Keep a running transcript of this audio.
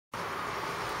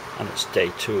and it's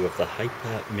day 2 of the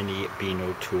Hyper Mini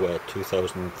Beano Tour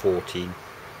 2014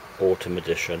 Autumn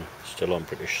Edition, still on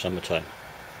British Summertime.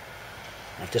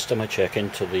 I've just done my check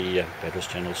into the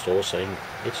Bedros General Store saying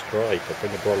it's dry, but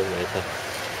bring a brolly later,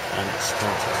 and it's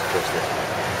fantastic, isn't it?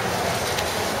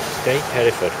 Okay,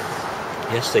 Hereford,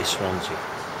 yesterday Swansea,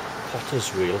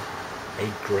 Potter's Wheel, a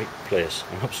great place,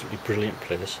 an absolutely brilliant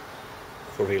place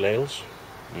for real ales.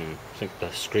 I think the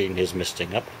screen is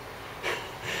misting up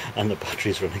and the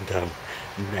battery's running down.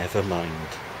 Never mind.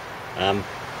 5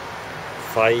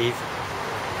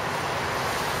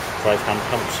 hand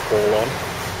pumps all on.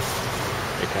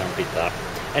 You can't beat that.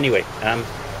 Anyway,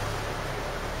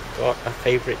 got a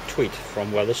favourite tweet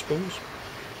from Wetherspoons.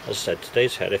 As I said,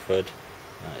 today's Hereford.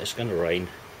 It's going to rain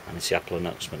and it's the Apple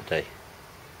announcement day.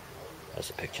 As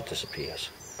the picture disappears.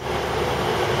 Well,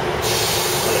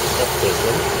 it's not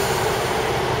drizzling.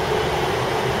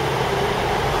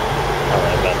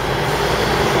 However,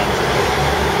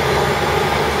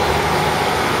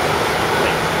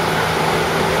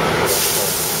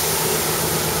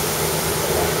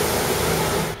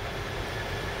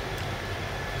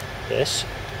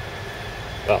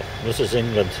 this is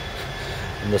England,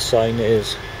 and the sign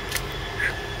is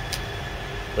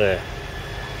there.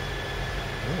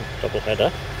 Double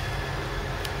header,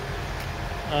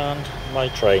 and my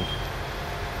train.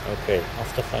 Okay,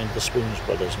 off to find the Spoons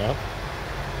brothers now.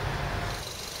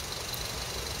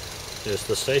 There's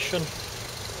the station,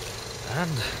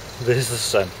 and there's the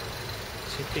sun.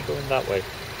 Seems to be going that way.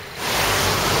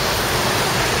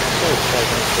 So,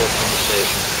 5 minutes walk from the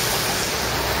station.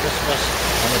 Christmas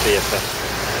and a beer fest.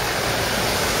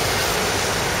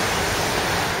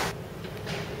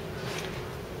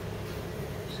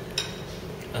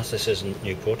 As this isn't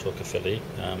Newport or Caerphilly,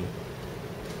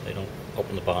 they don't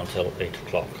open the bar until 8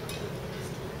 o'clock.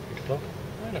 8 o'clock?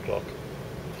 9 o'clock.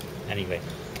 Anyway,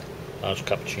 large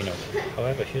cappuccino.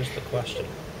 However, here's the question.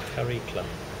 Curry Club,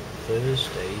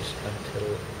 Thursdays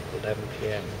until 11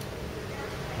 PM.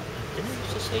 Didn't I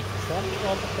used to say from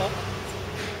 12 o'clock?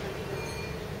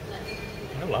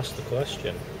 I'll ask the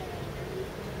question.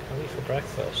 Curry for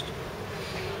breakfast.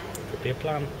 Could be a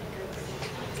plan.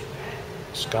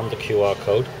 Scan the QR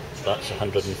code, that's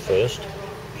 101st.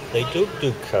 They do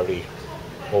curry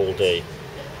all day.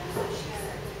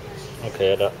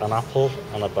 Okay, an apple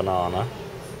and a banana,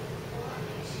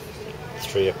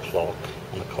 3 o'clock,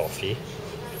 and a coffee.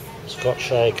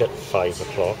 Scotch egg at 5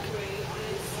 o'clock.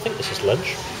 I think this is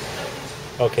lunch.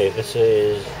 Okay, this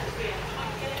is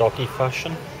Doggy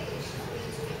Fashion.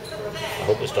 I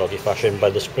hope it's Doggy Fashion by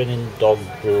the Spinning Dog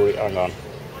Brewery. Hang on,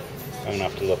 I'm going to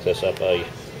have to look this up. I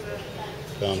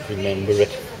can't remember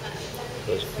it.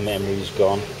 There's memory's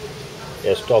gone.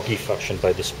 Yes, Doggy Fashion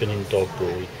by the Spinning Dog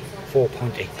Brewery.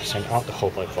 4.8% alcohol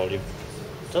by volume.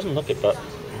 Doesn't look it, but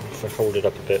if I hold it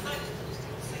up a bit.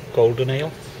 Golden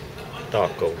ale.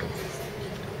 Dark golden.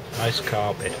 Nice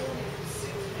carpet.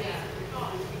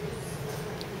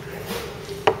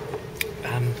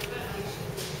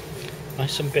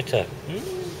 Nice and bitter.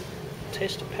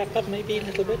 Taste of pepper, maybe a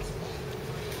little bit.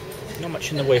 Not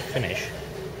much in the way of finish.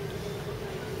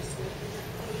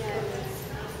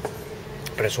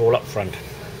 But it's all up front.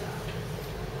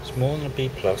 It's more than a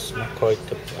B+, not quite.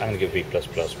 I'm going to give B++.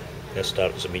 There's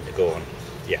starts a meat to go on.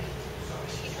 Yeah.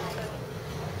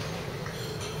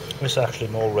 It's actually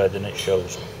more red than it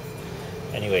shows.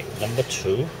 Anyway, number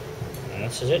 2. And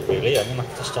this is it really. I'm going to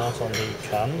have to start on the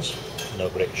cans. No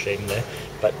great shame there.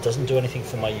 But it doesn't do anything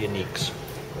for my uniques.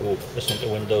 Oh, listen to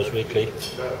Windows Weekly.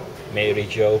 Mary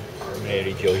Jo,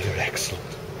 you're excellent.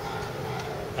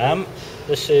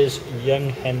 This is Young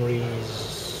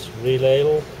Henry's Real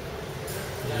Ale,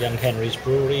 Young Henry's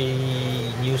Brewery,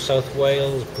 New South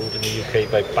Wales, brewed in the UK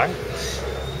by Banks.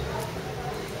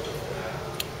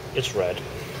 It's red,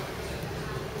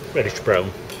 reddish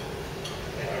brown.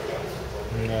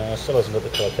 No, still hasn't got the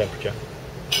colour temperature.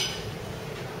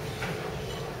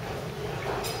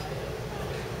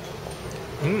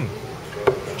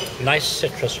 Nice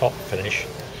citrus hop finish,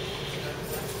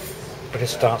 but it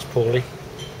starts poorly.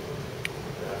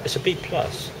 It's a B+.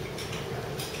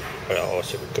 Well,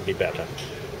 so it could be better.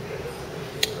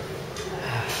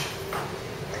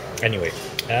 Anyway,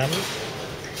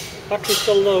 battery's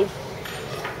still low.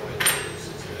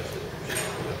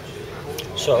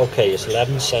 So okay, it's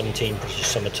 11:17 British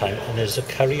Summertime, and there's a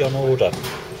curry on order.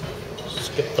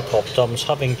 Skip the pop-toms,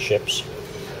 having chips,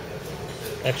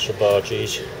 extra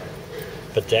bargies,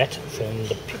 Vedette from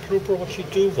the people who brought you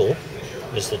Duvel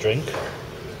is the drink.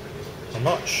 I'm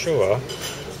not sure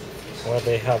where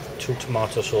they have 2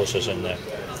 tomato sauces in there,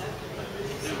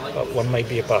 but one may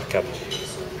be a backup.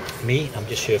 Me, I'm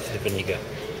just here for the vinegar.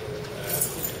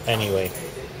 Anyway,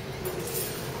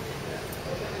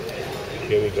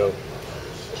 Here we go.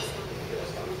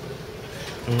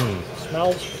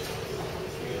 Smells.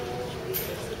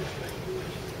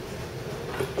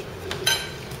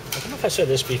 I don't know if I said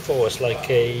this before, it's like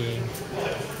a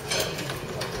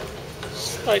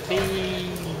slightly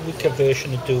weaker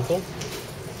version of Dougal.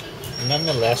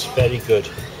 Nonetheless, very good.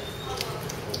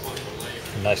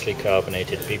 Nicely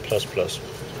carbonated, B++. It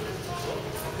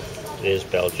is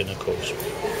Belgian, of course.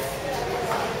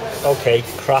 Okay,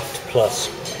 Craft Plus.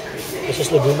 This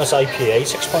is Laguna's IPA,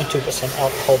 6.2%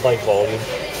 alcohol by volume.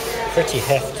 Pretty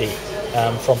hefty.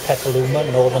 From Petaluma,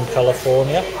 Northern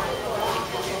California.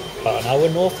 About an hour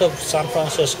north of San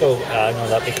Francisco. I know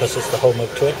that because it's the home of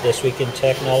TWIT, This Week in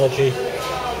Technology.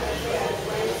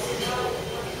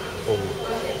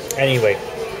 Anyway.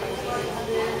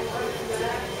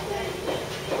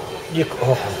 I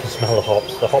can smell the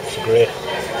hops. The hops are great.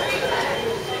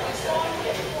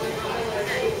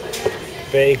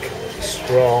 Big,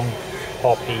 strong,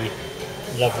 hoppy,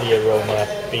 lovely aroma,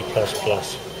 B++.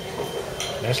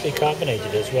 Nicely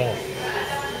carbonated as well.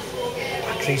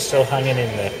 Battery's still hanging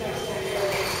in there.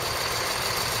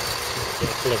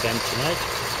 Full event tonight.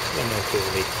 One more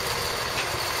early.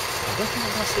 I don't think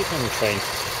I'm going to sleep on the train.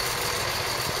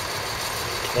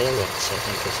 Toilets, I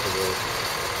think is the word.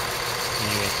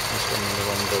 Anyway, it's going in the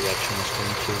wrong direction. It's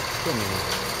going to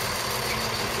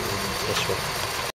this way.